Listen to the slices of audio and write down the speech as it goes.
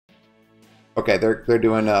Okay, they're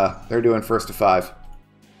doing first to 5.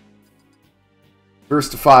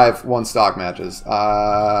 First to 5 one stock matches.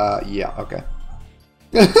 Yeah, okay.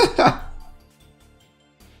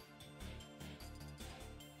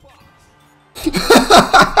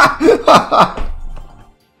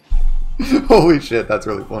 Holy shit, that's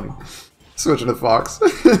really funny. Switching to Fox.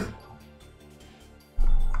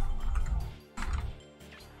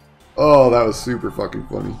 Oh, that was super fucking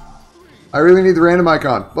funny. I really need the random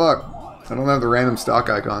icon. Fuck. I don't have the random stock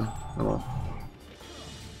icon. Oh well.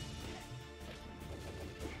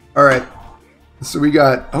 Alright. So we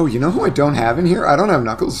got... Oh, you know who I don't have in here? I don't have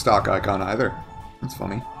Knuckles' stock icon either. That's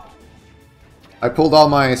funny. I pulled all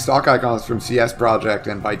my stock icons from CS Project,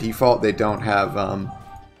 and by default they don't have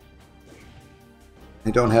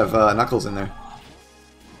Knuckles in there.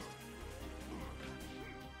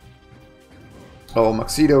 Oh,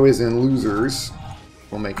 Muxedo is in losers.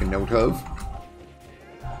 We'll make a note of.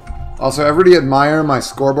 Also, everybody admire my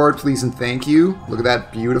scoreboard, please and thank you. Look at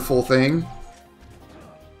that beautiful thing.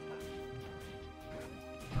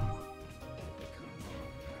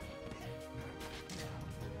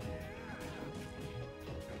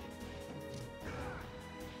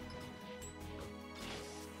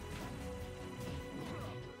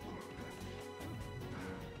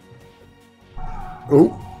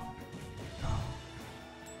 Oh.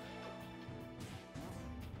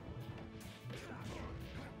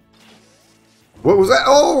 What was that?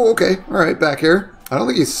 Oh, okay. Alright, back here. I don't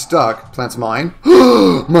think he's stuck. Plant's mine.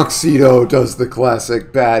 Muxedo does the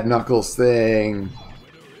classic bad Knuckles thing.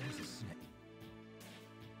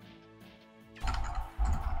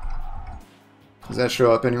 Does that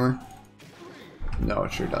show up anywhere? No,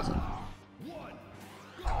 it sure doesn't.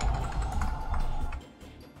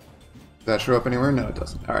 Does that show up anywhere? No, it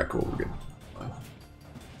doesn't. Alright, cool. We're good.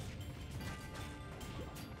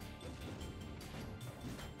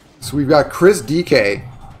 So we've got Chris DK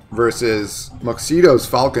versus Muxedo's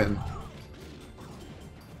Falcon.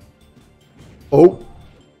 Oh.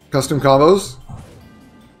 Custom combos.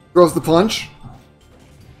 Throws the punch.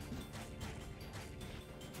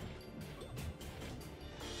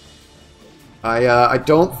 I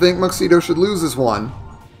don't think Muxedo should lose this one.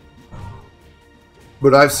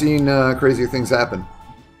 But I've seen crazier things happen.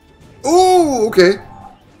 Oh, okay.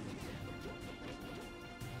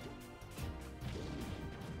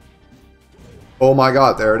 Oh my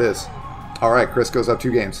god, there it is. Alright, Chris goes up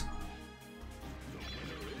 2 games.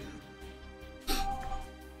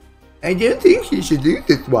 I don't think he should lose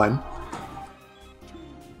this one.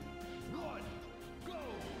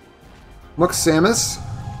 Muxamus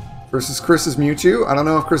versus Chris's Mewtwo. I don't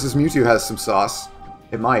know if Chris's Mewtwo has some sauce.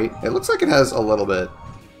 It might. It looks like it has a little bit.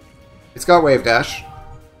 It's got Wave Dash.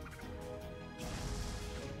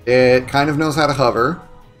 It kind of knows how to hover.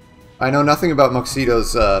 I know nothing about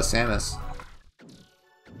Muxedo's Samus.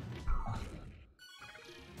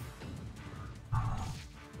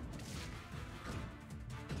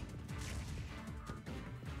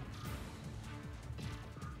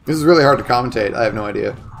 This is really hard to commentate. I have no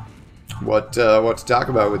idea what to talk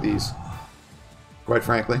about with these, quite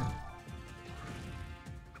frankly.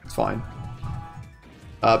 It's fine.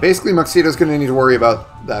 Basically, Muxedo's going to need to worry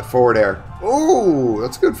about that forward air. Oh,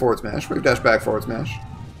 that's a good forward smash. Wave dash back forward smash.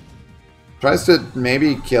 Tries to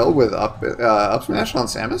maybe kill with up smash on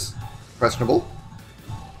Samus. Questionable.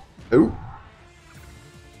 Ooh.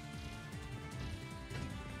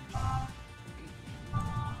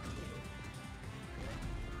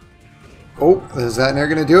 Oh, is that Nair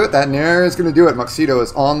going to do it? That Nair is going to do it. Muxedo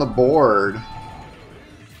is on the board.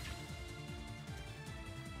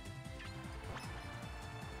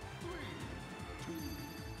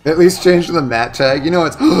 At least change the mat tag. You know,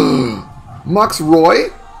 it's Mux Roy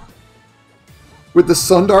with the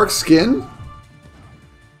Sundark skin.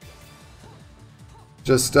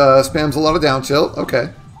 Just spams a lot of down tilt.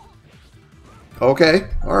 Okay. Okay.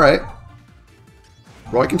 Alright.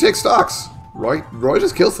 Roy can take stocks. Roy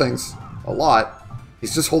just kills things a lot.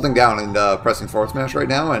 He's just holding down and pressing forward smash right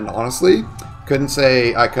now, and honestly, couldn't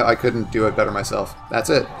say I couldn't do it better myself. That's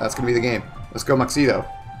it. That's going to be the game. Let's go Muxedo.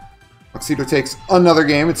 Muxedo takes another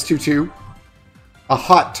game. It's 2-2. A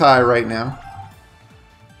hot tie right now.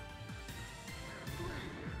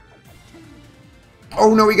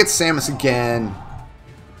 Oh no, he gets Samus again.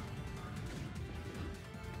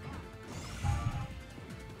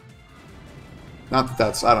 Not that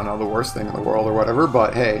that's, I don't know, the worst thing in the world or whatever,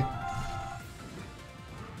 but hey.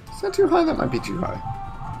 Is that too high? That might be too high.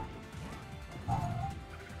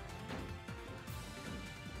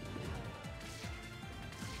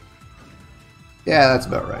 Yeah, that's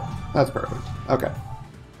about right. That's perfect. Okay.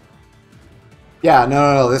 Yeah,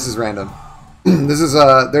 no, this is random. This is,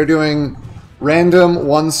 they're doing Random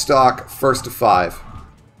one stock first to 5.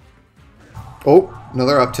 Oh,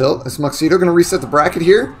 another up tilt. Is Muxedo going to reset the bracket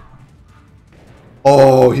here?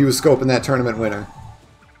 Oh, he was scoping that tournament winner.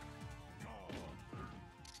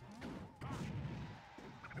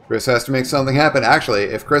 Chris has to make something happen. Actually,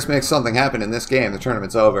 if Chris makes something happen in this game, the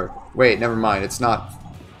tournament's over. Wait, never mind. It's not...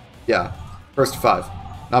 Yeah, first to 5.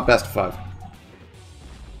 Not best of 5.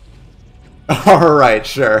 Alright,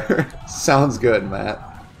 sure. Sounds good, Matt.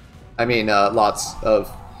 I mean, lots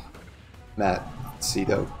of Matt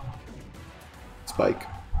Cedo. Spike.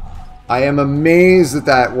 I am amazed that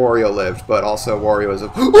that Wario lived, but also Wario is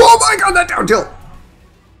a... Oh my god, that down tilt!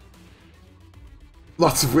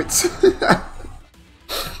 Lots of wits.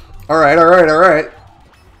 Alright, alright, alright.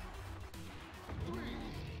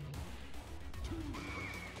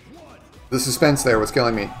 The suspense there was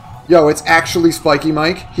killing me. Yo, it's actually Spiky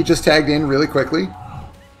Mike. He just tagged in really quickly.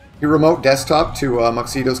 He remote desktop to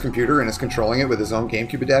Muxedo's computer and is controlling it with his own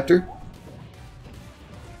GameCube adapter.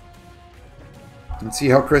 Let's see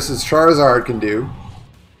how Chris's Charizard can do.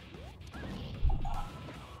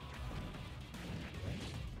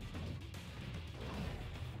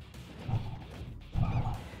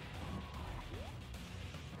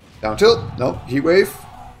 Down tilt. Nope. Heat Wave.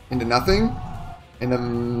 Into nothing. Into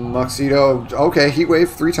Muxedo. Okay, Heat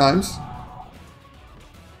Wave 3 times.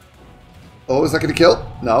 Oh, is that going to kill?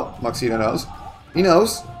 No. Muxedo knows. He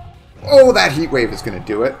knows. Oh, that Heat Wave is going to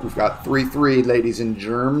do it. We've got 3-3, ladies and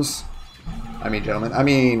germs. I mean, gentlemen. I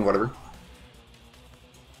mean, whatever.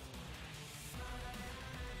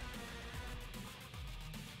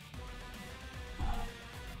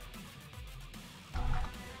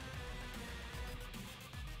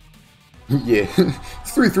 Yeah.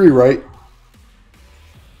 It's 3-3, right?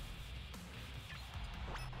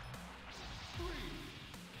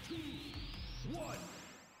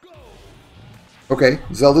 Okay,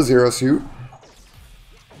 Zelda Zero Suit.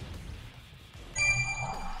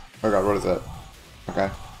 Oh god, what is that?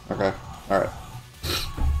 Okay, okay, alright.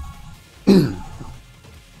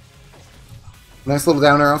 Nice little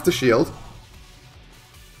down air off the shield.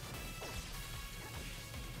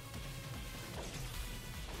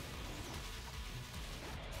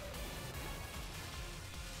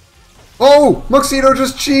 Oh! Muxedo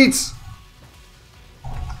just cheats!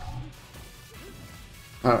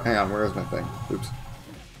 Oh, hang on, where is my thing? Oops.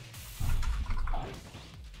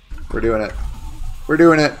 We're doing it. We're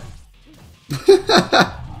doing it.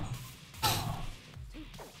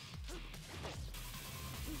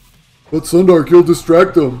 Let Sundar kill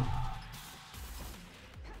distract him.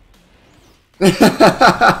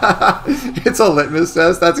 It's a litmus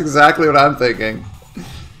test. That's exactly what I'm thinking.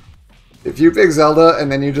 If you pick Zelda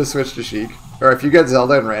and then you just switch to Sheik, or if you get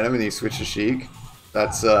Zelda and random and you switch to Sheik,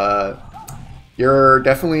 that's you're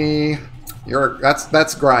definitely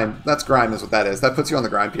that's grime. That's grime is what that is. That puts you on the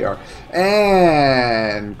grime PR.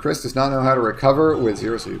 And Chris does not know how to recover with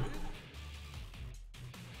Zero Suit.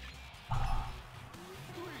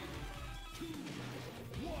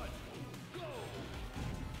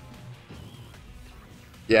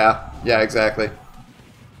 Yeah, exactly.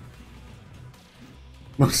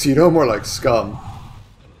 Muxedo, more like scum.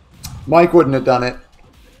 Mike wouldn't have done it.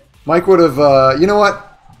 Mike would have, you know what?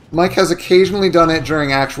 Mike has occasionally done it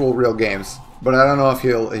during actual real games, but I don't know if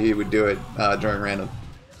he would do it during random.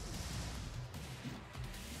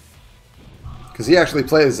 Because he actually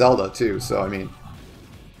plays Zelda too, so I mean.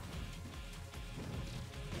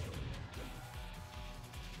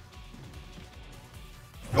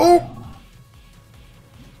 Oh!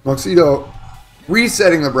 Muxedo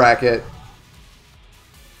resetting the bracket.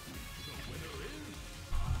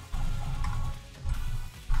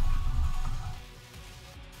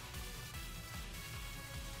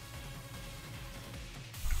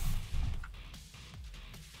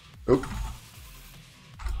 Oop.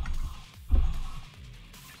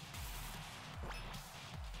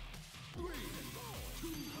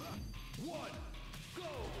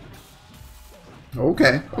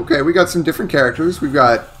 Okay, we got some different characters. We've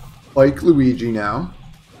got like Luigi now.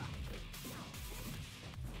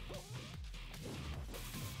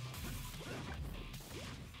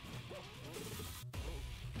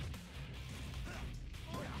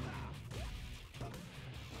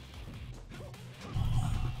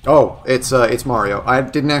 Oh, it's Mario. I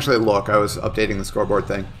didn't actually look. I was updating the scoreboard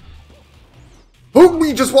thing. Oh,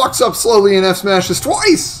 he just walks up slowly and F smashes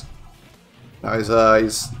twice. Now he's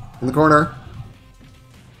in the corner.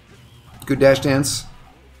 Good dash dance.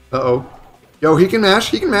 Uh-oh. Yo, he can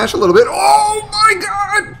mash. He can mash a little bit. Oh my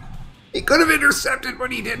god! He could have intercepted,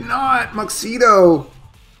 but he did not. Muxedo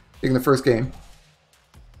taking the first game.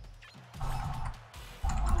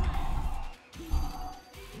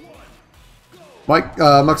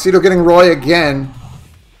 Muxedo getting Roy again.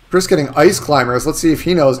 Chris getting Ice Climbers. Let's see if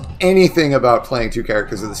he knows anything about playing two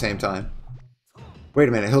characters at the same time. Wait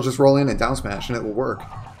a minute, he'll just roll in and down smash and it will work.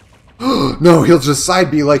 No, he'll just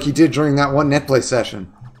side B like he did during that one netplay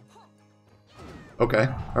session. Okay,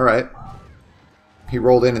 alright. He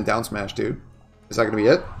rolled in and down smash, dude. Is that going to be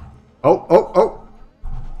it? Oh, oh, oh!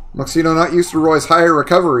 Muxedo not used to Roy's higher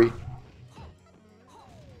recovery.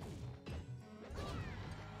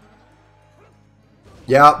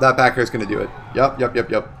 Yeah, that back air is going to do it. Yep, yep, yep,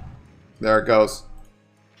 yep. There it goes.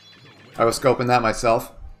 I was scoping that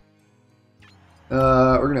myself.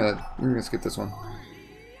 We're gonna skip this one.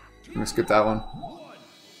 I'm gonna skip that one.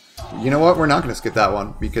 You know what? We're not gonna skip that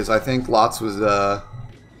one because I think Lots was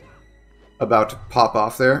about to pop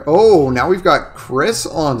off there. Oh, now we've got Chris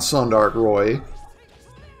on Sundark Roy.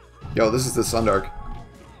 Yo, this is the Sundark.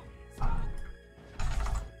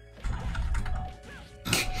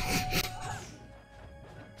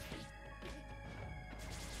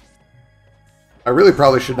 I really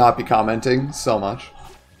probably should not be commenting so much.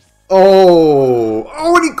 Oh!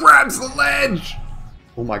 Oh, and he grabs the ledge!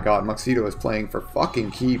 Oh my god, Muxedo is playing for fucking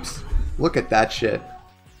keeps. Look at that shit.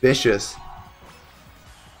 Vicious.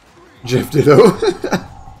 Jif Ditto.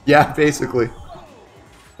 Yeah, basically.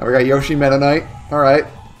 Oh, we got Yoshi Meta Knight. Alright.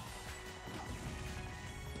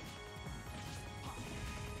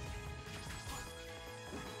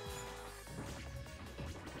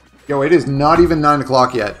 Yo, it is not even 9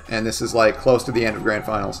 o'clock yet, and this is like close to the end of Grand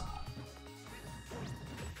Finals.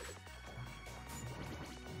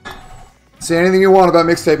 Say anything you want about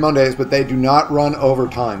Mixtape Mondays, but they do not run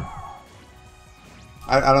overtime.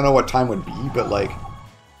 I don't know what time would be, but like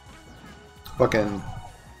fucking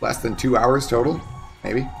less than 2 hours total?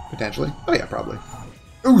 Maybe, potentially. Oh yeah, probably.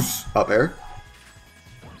 Oos! Up air.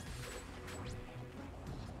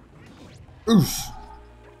 Oos!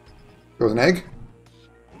 Goes an egg.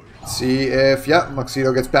 See if, yeah,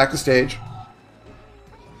 Muxedo gets back to stage.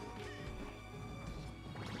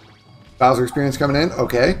 Bowser experience coming in.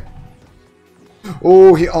 Okay.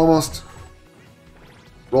 Oh, he almost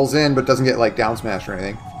rolls in, but doesn't get, like, down smash or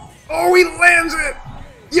anything. Oh, he lands it!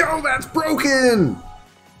 Yo, that's broken!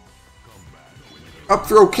 Up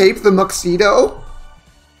throw cape the Muxedo?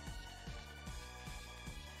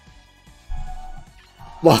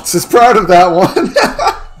 Lots is proud of that one.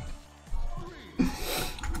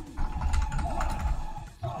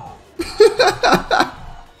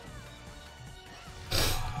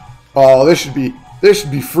 Oh, this should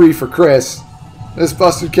be free for Chris. This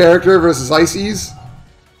busted character versus Ices.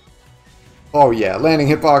 Oh yeah, landing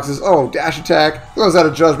hitboxes. Oh, dash attack. Throws out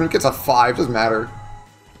of judgment. Gets a 5. Doesn't matter.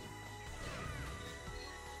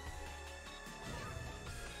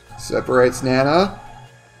 Separates Nana.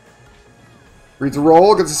 Reads a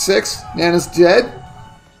roll. Gets a 6. Nana's dead.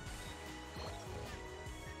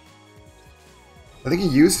 I think he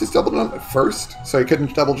used his double jump at first, so he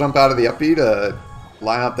couldn't double jump out of the up B to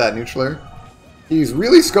line up that neutral air. He's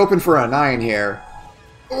really scoping for a 9 here.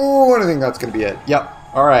 Oh, I think that's going to be it. Yep.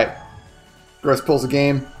 Alright. Chris pulls a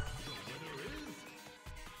game.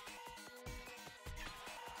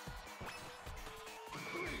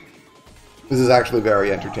 This is actually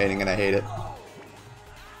very entertaining and I hate it.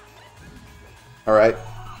 Alright.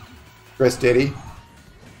 Chris Diddy.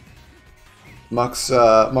 Mux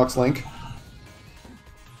Link.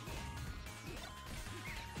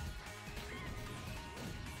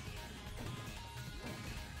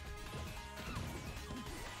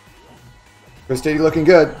 Chris Diddy looking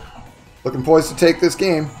good. Looking poised to take this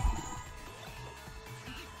game.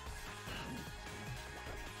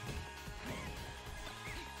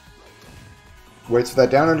 Waits for that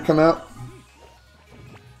downer to come out.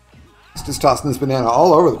 He's just tossing this banana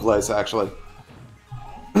all over the place, actually.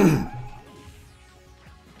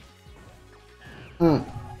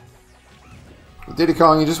 With Diddy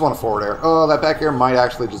Kong, you just want a forward air. Oh, that back air might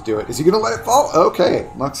actually just do it. Is he going to let it fall? Okay.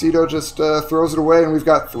 Muxedo just throws it away, and we've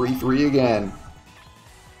got 3-3 again.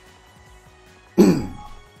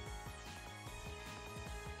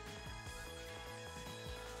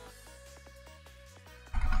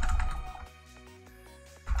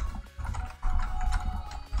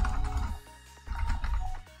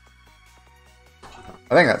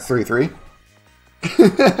 I think that's 3-3.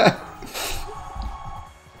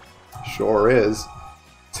 Sure is.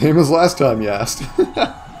 Same as last time you asked.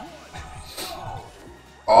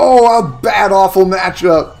 Oh, a bad, awful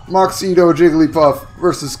matchup. Muxedo Jigglypuff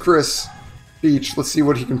versus Chris Beach. Let's see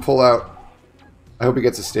what he can pull out. I hope he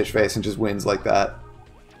gets a Stitch Face and just wins like that.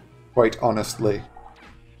 Quite honestly.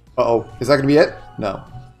 Uh-oh. Is that going to be it? No.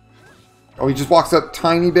 Oh, he just walks up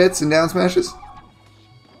tiny bits and down smashes?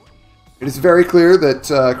 It is very clear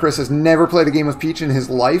that Chris has never played a game of Peach in his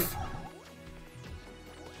life.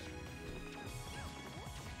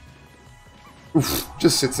 Oof,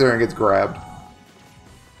 just sits there and gets grabbed.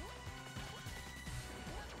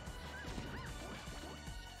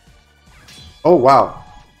 Oh, wow.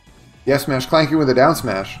 Yes, smash Clanky with a down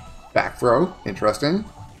smash. Back throw. Interesting.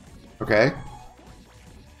 Okay.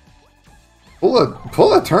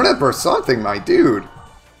 Pull a turnip or something, my dude.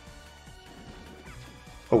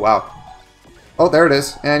 Oh, wow. Oh, there it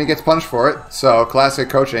is. And he gets punished for it. So, classic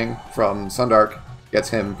coaching from Sundark gets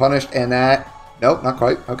him punished. And that... Nope, not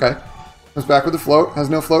quite. Okay. Comes back with the float. Has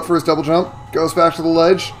no float for his double jump. Goes back to the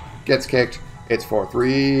ledge. Gets kicked. It's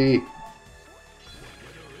 4-3.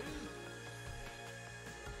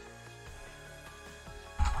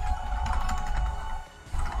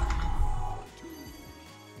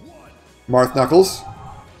 Marth Knuckles.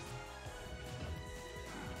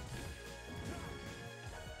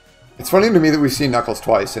 It's funny to me that we've seen Knuckles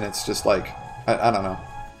twice, and it's just like, I don't know.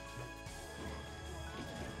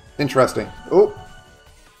 Interesting. Oh.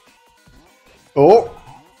 Oh.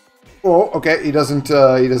 Oh, okay. He doesn't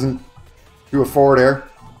do a forward air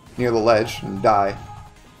near the ledge and die.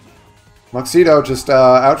 Muxedo just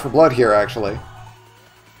out for blood here, actually.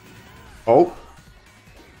 Oh.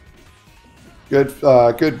 Good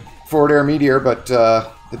forward air meteor, but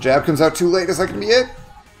the jab comes out too late as that can be it.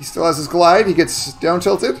 He still has his glide. He gets down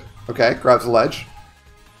tilted. Okay, grabs the ledge.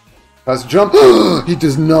 Tries to jump. He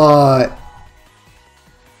does not.